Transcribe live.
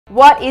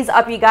What is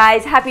up, you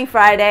guys? Happy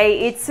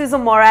Friday. It's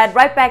Sussan Mourad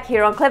right back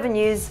here on Clevver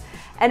News.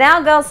 And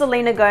our girl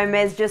Selena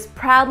Gomez just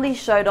proudly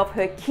showed off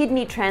her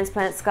kidney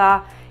transplant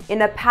scar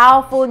in a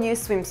powerful new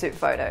swimsuit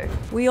photo.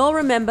 We all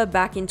remember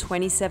back in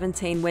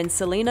 2017 when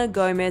Selena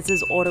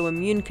Gomez's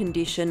autoimmune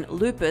condition,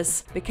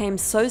 lupus, became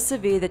so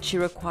severe that she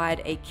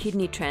required a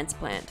kidney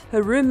transplant.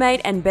 Her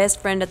roommate and best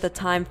friend at the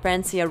time,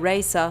 Francia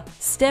Racer,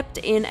 stepped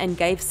in and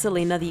gave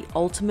Selena the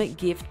ultimate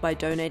gift by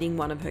donating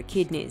one of her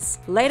kidneys.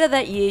 Later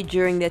that year,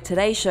 during their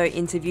Today Show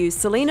interview,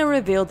 Selena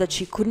revealed that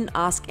she couldn't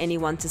ask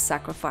anyone to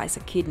sacrifice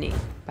a kidney.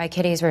 My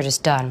kidneys were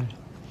just done.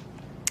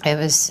 That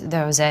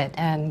was it.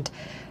 And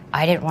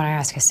I didn't want to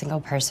ask a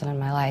single person in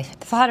my life.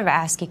 The thought of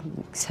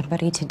asking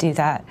somebody to do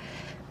that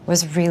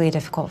was really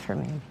difficult for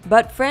me.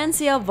 But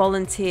Francia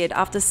volunteered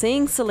after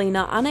seeing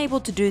Selena unable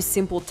to do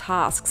simple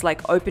tasks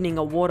like opening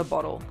a water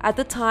bottle. At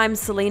the time,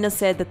 Selena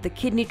said that the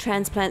kidney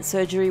transplant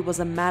surgery was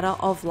a matter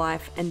of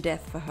life and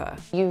death for her.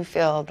 You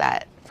feel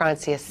that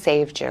Francia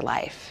saved your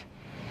life?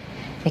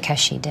 Because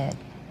she did.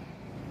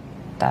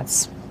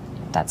 That's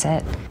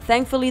it.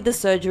 Thankfully, the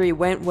surgery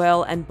went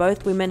well and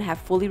both women have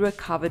fully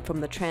recovered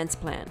from the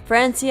transplant.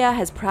 Francia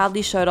has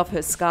proudly showed off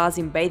her scars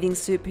in bathing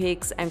suit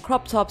pics and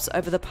crop tops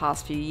over the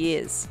past few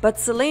years. But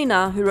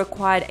Selena, who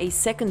required a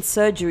second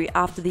surgery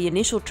after the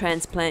initial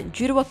transplant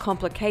due to a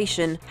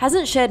complication,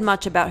 hasn't shared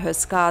much about her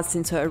scars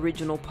since her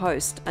original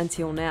post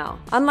until now.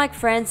 Unlike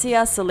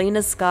Francia,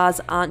 Selena's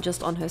scars aren't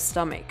just on her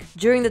stomach.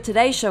 During the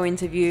Today Show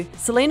interview,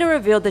 Selena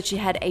revealed that she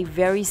had a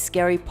very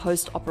scary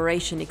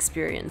post-operation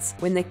experience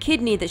when the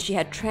kidney that she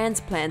had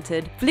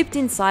transplanted flipped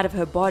inside of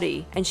her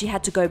body and she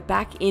had to go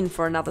back in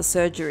for another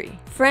surgery.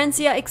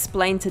 Francia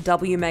explained to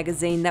W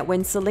Magazine that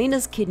when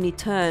Selena's kidney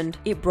turned,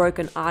 it broke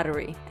an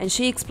artery, and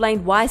she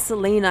explained why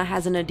Selena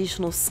has an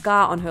additional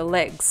scar on her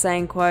leg,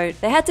 saying, quote,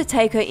 "They had to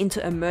take her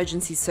into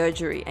emergency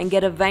surgery and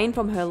get a vein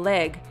from her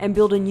leg and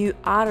build a new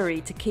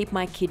artery to keep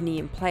my kidney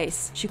in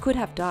place. She could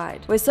have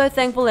died. We're so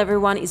thankful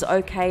everyone is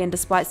okay, and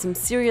despite some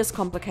serious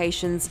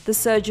complications, the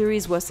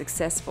surgeries were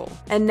successful."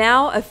 And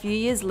now, a few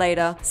years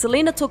later,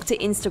 Selena took to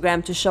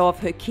Instagram to show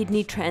off her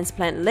kidney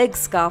transplant leg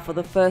scar for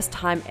the first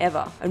time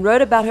ever and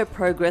wrote about her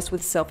progress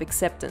with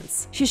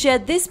self-acceptance. She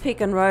shared this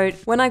pic and wrote,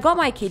 "When I got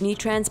my kidney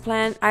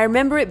transplant, I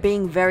remember it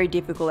being very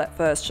difficult at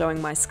first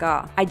showing my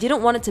scar. I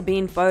didn't want it to be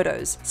in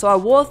photos, so I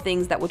wore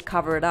things that would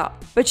cover it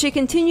up." But she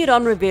continued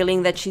on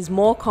revealing that she's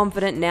more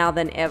confident now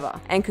than ever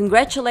and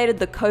congratulated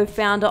the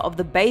co-founder of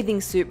the bathing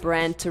suit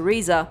brand,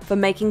 Teresa, for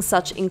making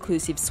such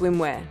inclusive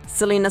swimwear.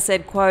 Selena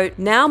said, quote,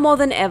 "Now more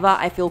than ever,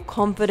 I feel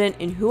confident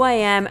in who I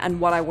am and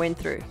what I went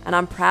through, and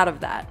I'm proud of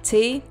that.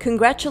 T,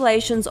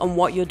 congratulations on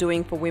what you're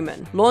doing for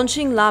women.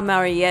 Launching La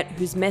Mariette,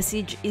 whose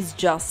message is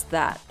just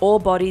that. All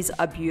bodies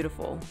are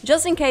beautiful."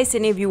 Just in case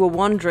any of you were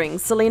wondering,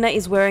 Selena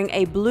is wearing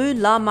a blue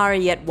La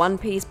Mariette one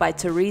piece by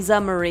Teresa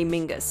Marie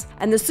Mingus,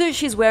 and the suit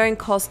she's wearing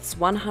costs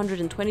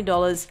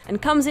 $120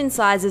 and comes in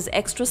sizes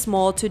extra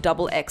small to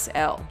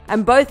XXL.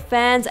 And both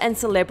fans and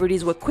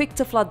celebrities were quick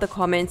to flood the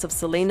comments of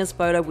Selena's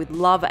photo with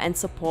love and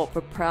support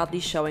for proudly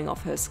showing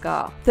off her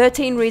scar.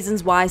 13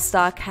 Reasons Why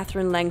star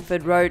Catherine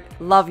Langford wrote,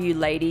 "Love you,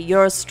 lady,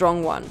 you're a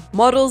strong one."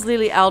 Models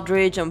Lily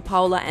Aldridge and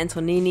Paola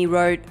Antonini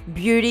wrote,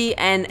 "Beauty,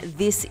 and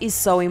this is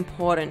so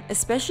important,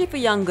 especially for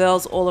young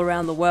girls all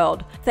around the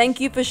world. Thank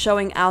you for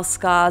showing our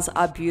scars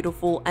are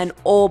beautiful and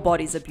all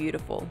bodies are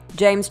beautiful."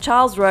 James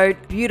Charles wrote,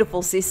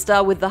 "Beautiful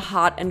sister," with the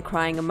heart and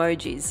crying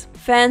emojis.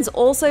 Fans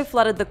also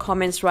flooded the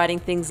comments writing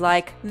things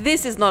like,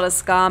 "This is not a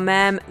scar,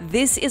 ma'am.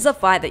 This is a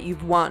fight that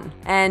you've won."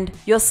 And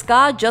 "Your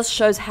scar just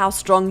shows how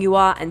strong you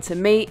are, and to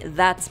me,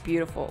 that's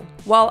beautiful."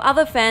 While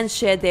other fans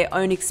shared their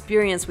own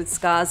experience with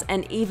scars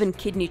and even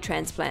kidney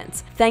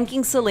transplants,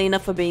 thanking Selena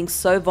for being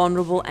so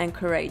vulnerable and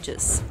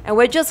courageous. And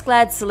we're just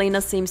glad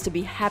Selena seems to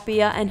be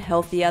happier and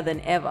healthier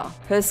than ever.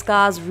 Her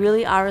scars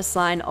really are a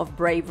sign of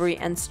bravery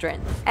and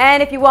strength.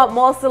 And if you want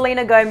more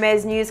Selena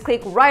Gomez news,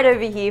 click right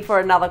over here for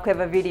another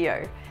Clevver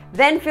video.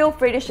 Then feel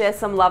free to share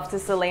some love to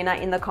Selena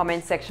in the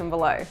comments section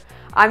below.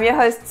 I'm your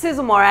host,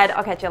 Sussan Mourad.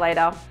 I'll catch you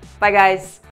later. Bye guys.